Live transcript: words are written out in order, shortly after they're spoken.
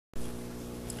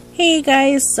Hey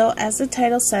guys, so as the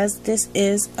title says, this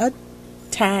is a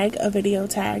tag, a video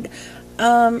tag.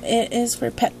 It is for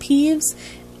pet peeves.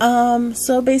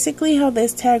 So basically how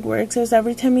this tag works is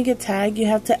every time you get tagged, you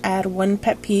have to add one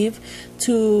pet peeve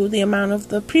to the amount of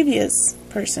the previous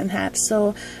person had.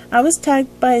 So I was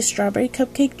tagged by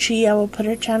starberrycupcakechi. I will put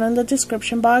her channel in the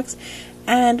description box.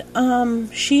 And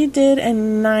she did a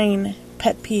 9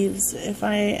 pet peeves, if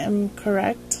I am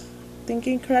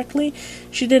thinking correctly.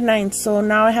 She did 9, so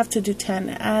now I have to do 10,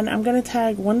 and I'm gonna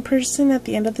tag one person at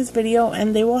the end of this video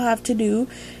and they will have to do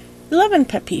 11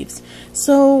 pet peeves.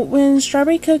 So when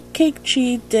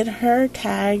starberrycupcakechi did her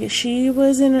tag, she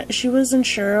wasn't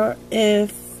sure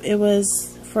if it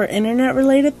was for internet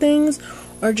related things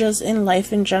or just in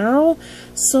life in general.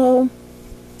 So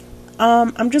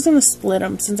I'm just going to split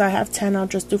them. Since I have 10, I'll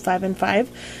just do 5 and 5.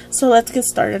 So let's get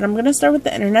started. I'm going to start with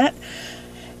the internet.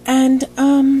 And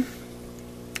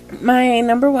my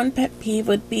number 1 pet peeve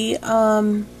would be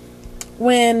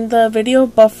when the video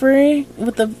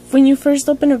when you first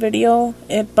open a video,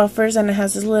 it buffers and it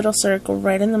has this little circle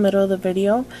right in the middle of the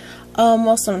video.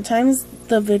 Well, sometimes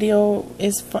the video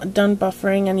is done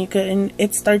buffering and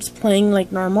it starts playing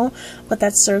like normal, but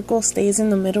that circle stays in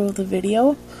the middle of the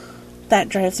video. That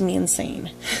drives me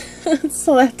insane.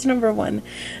 So that's number 1.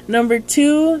 Number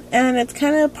 2, and it's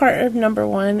kind of part of number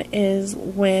 1, is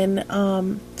when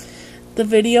the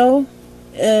video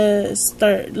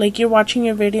like you're watching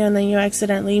your video and then you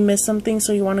accidentally miss something,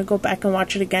 so you want to go back and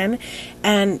watch it again,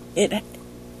 and it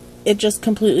just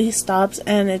completely stops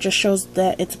and it just shows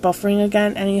that it's buffering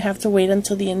again, and you have to wait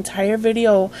until the entire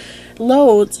video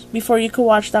loads before you could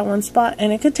watch that one spot,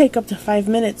 and it could take up to 5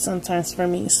 minutes sometimes for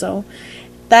me. So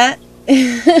that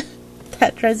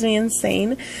that drives me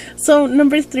insane. So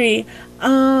number 3,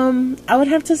 I would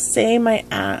have to say my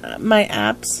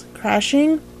apps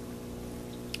crashing.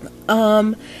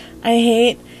 I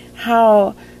hate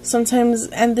how sometimes,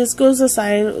 and this goes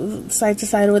side to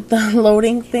side with the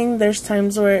loading thing, there's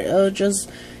times where it'll just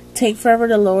take forever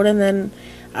to load, and then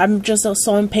I'm just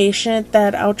so impatient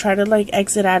that I'll try to like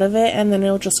exit out of it, and then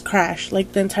it'll just crash.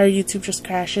 Like the entire YouTube just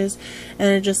crashes, and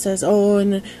it just says, oh,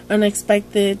 an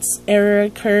unexpected error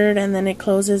occurred, and then it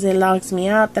closes, it logs me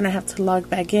out, then I have to log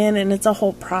back in, and it's a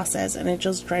whole process, and it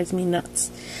just drives me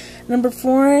nuts. Number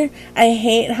 4, I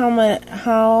hate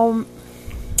how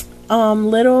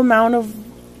little amount of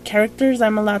characters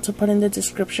I'm allowed to put in the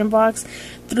description box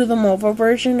through the mobile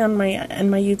version on my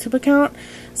YouTube account.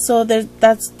 So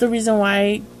that's the reason why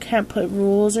I can't put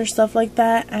rules or stuff like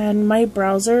that, and my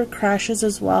browser crashes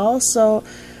as well. So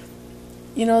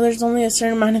there's only a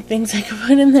certain amount of things I can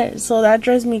put in there, so that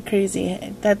drives me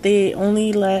crazy that they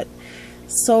only let,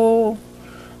 so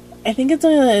I think it's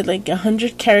only like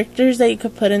 100 characters that you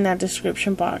could put in that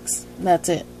description box. That's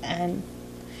it. And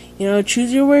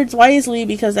choose your words wisely,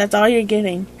 because that's all you're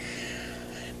getting.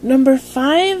 Number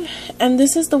 5, and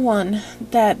this is the one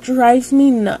that drives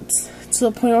me nuts to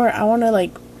the point where I want to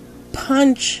like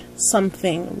punch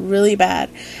something really bad,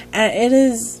 and it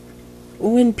is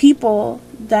when people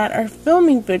that are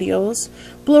filming videos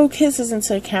blow kisses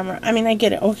into the camera. I mean, I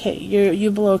get it. Okay, you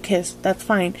blow a kiss, that's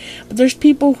fine. But there's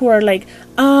people who are like,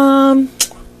 and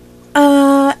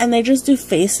they just do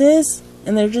faces,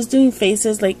 and they're just doing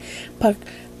faces like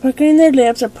puckering their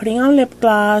lips, or putting on lip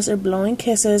gloss, or blowing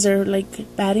kisses, or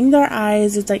like batting their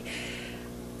eyes. It's like,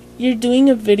 you're doing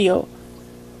a video.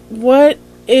 What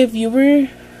if you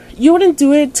wouldn't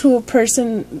do it to a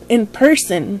person in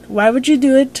person? Why would you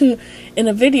do it in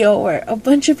a video where a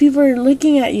bunch of people are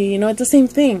looking at you? It's the same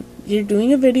thing. You're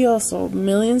doing a video so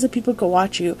millions of people could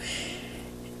watch you.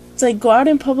 It's like, go out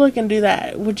in public and do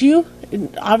that. Would you?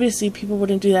 Obviously people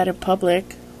wouldn't do that in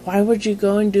public. Why would you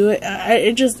go and do it?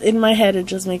 It just, in my head, it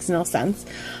just makes no sense.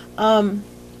 And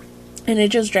it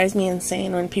just drives me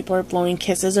insane when people are blowing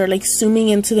kisses or like zooming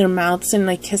into their mouths and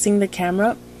like kissing the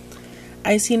camera.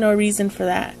 I see no reason for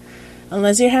that.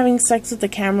 Unless you're having sex with the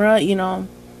camera,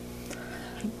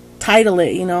 title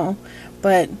it,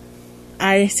 but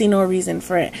I see no reason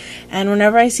for it. And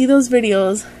whenever I see those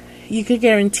videos, you could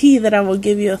guarantee that I will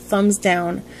give you a thumbs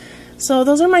down. So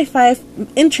those are my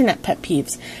 5 internet pet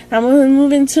peeves. I'm going to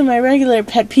move into my regular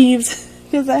pet peeves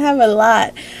because I have a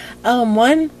lot.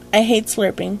 1, I hate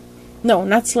slurping. No,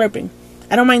 not slurping.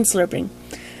 I don't mind slurping.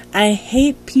 I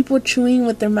hate people chewing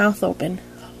with their mouth open.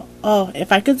 Oh,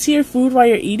 if I could see your food while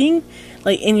you're eating,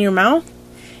 like in your mouth,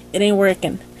 it ain't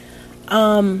working.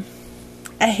 I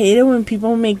hate it when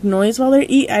people make noise while they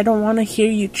eat. I don't want to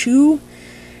hear you chew.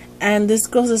 And this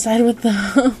goes aside with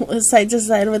the side to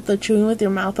side with the chewing with your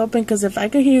mouth open, because if I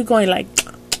could hear you going like,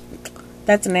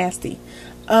 that's nasty.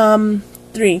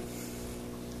 3,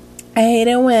 I hate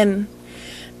it when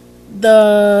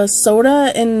the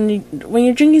soda, and when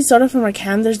you're drinking soda from a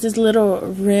can, there's this little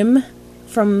rim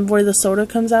from where the soda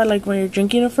comes out, like when you're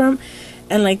drinking it from,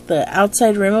 and like the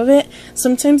outside rim of it.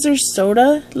 Sometimes there's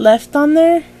soda left on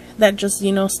there that just,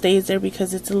 you know, stays there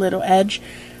because it's a little edge.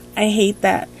 I hate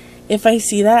that. If I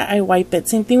see that, I wipe it.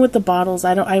 Same thing with the bottles.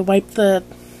 I wipe the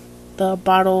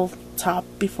bottle top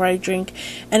before I drink,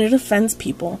 and it offends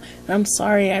people. I'm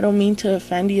sorry, I don't mean to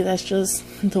offend you. That's just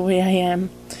the way I am.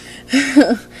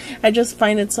 I just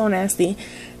find it so nasty.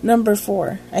 Number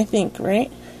 4, I think,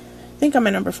 right? I think I'm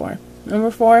at number 4.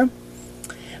 Number 4,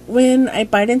 when I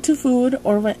bite into food,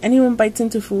 or when anyone bites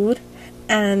into food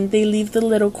and they leave the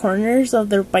little corners of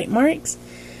their bite marks.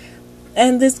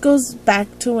 And this goes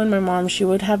back to when my mom, she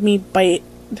would have me bite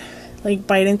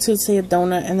into, say, a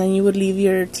donut, and then you would leave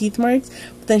your teeth marks,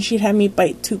 but then she'd have me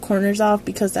bite 2 corners off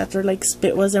because that's where like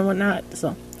spit was and whatnot.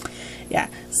 So yeah,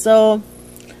 so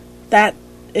that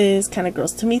is kind of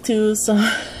gross to me too, so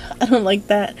I don't like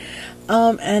that.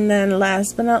 And then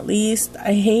last but not least,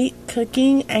 I hate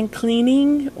cooking and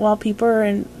cleaning while people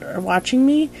are watching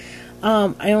me.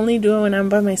 I only do it when I'm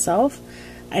by myself.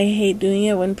 I hate doing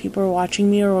it when people are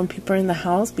watching me or when people are in the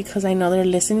house, because I know they're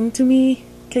listening to me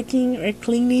cooking or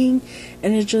cleaning,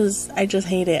 and I just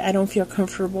hate it. I don't feel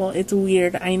comfortable. It's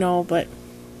weird, I know, but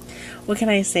what can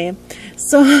I say?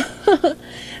 So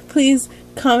please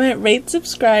comment, rate,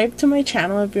 subscribe to my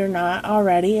channel if you're not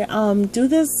already. Do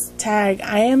this tag.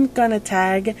 I am gonna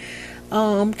tag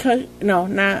I'm gonna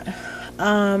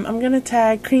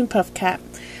tag Creampuffkat.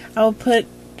 I will put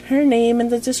her name in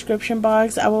the description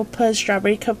box. I will put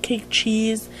strawberry cupcake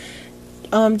cheese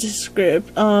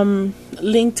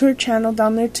link to her channel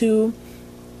down there too.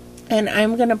 And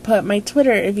I'm gonna put my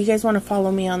Twitter if you guys want to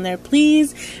follow me on there,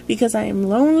 please, because I am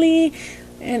lonely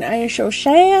and I am so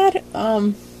sad.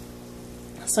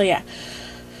 So yeah,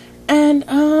 and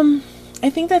I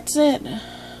think that's it.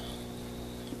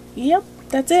 Yep,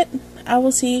 that's it. I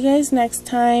will see you guys next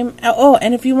time. Oh,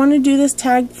 and if you want to do this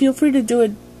tag, feel free to do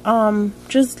it.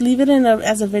 Just leave it in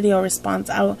as a video response.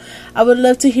 I would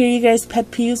love to hear you guys'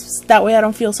 pet peeves. That way I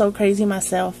don't feel so crazy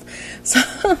myself. So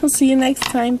I'll see you next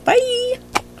time. Bye.